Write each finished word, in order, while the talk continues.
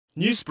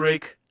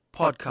Newsbreak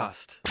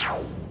podcast.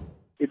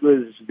 It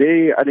was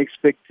very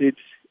unexpected.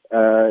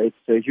 It's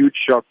a huge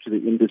shock to the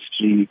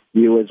industry.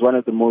 He was one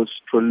of the most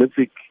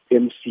prolific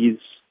MCs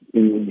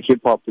in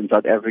hip-hop in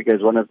South Africa,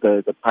 as one of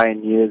the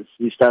pioneers.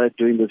 He started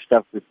doing this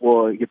stuff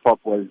before hip-hop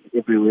was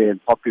everywhere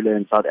and popular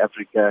in South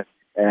Africa.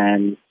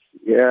 And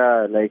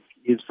yeah, like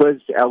his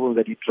first album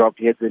that he dropped,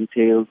 Heads and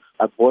Tails,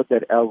 I bought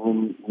that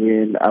album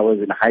when I was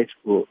in high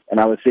school, and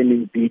I was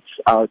sending beats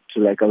out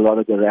to like a lot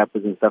of the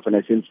rappers and stuff, and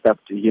I sent stuff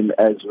to him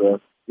as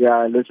well. Yeah,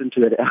 I listened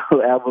to that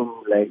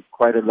album like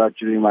quite a lot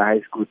during my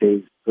high school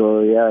days.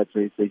 So yeah,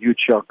 it's a huge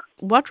shock.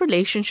 What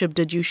relationship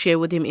did you share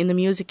with him in the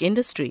music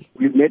industry?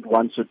 We met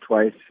once or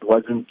twice. It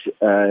wasn't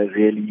I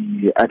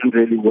didn't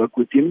really work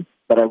with him,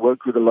 but I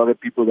worked with a lot of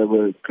people that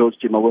were close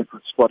to him. I worked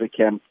with Spotter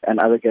Camp and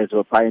other guys who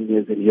were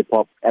pioneers in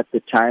hip-hop at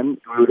the time.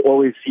 We would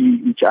always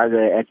see each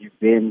other at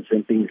events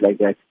and things like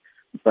that.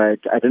 But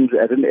I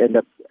didn't end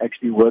up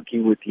actually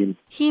working with him.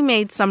 He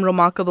made some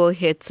remarkable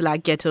hits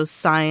like Ghetto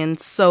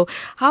Science. So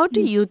how do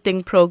you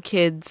think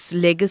Prokid's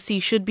legacy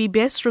should be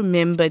best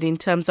remembered in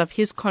terms of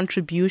his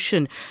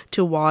contribution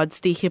towards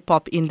the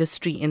hip-hop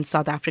industry in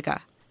South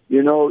Africa?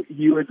 You know,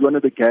 he was one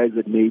of the guys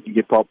that made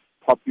hip-hop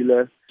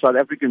popular. South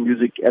African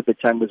music at the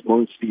time was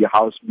mostly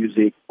house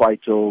music,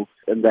 kwaito,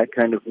 and that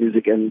kind of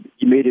music. And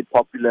he made it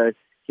popular.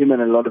 Him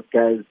and a lot of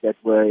guys that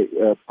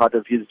were part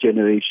of his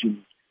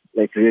generation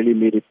like really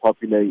made it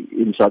popular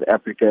in South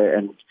Africa,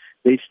 and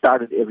they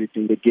started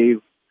everything. They gave,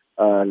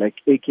 like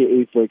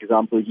AKA, for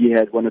example, he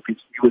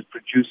was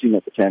producing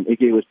at the time.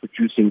 AKA was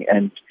producing,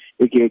 and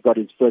AKA got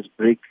his first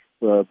break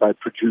by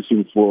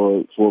producing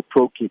for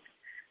Prokid.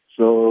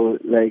 So,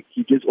 like,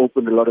 he just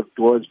opened a lot of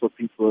doors for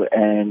people,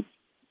 and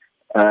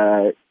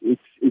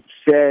it's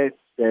sad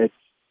that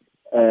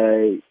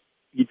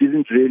he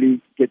didn't really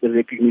get the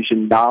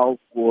recognition now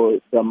for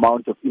the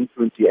amount of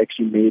influence he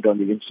actually made on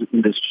the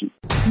industry.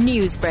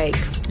 Newsbreak,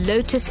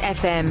 Lotus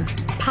FM,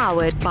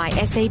 powered by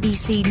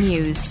SABC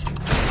News.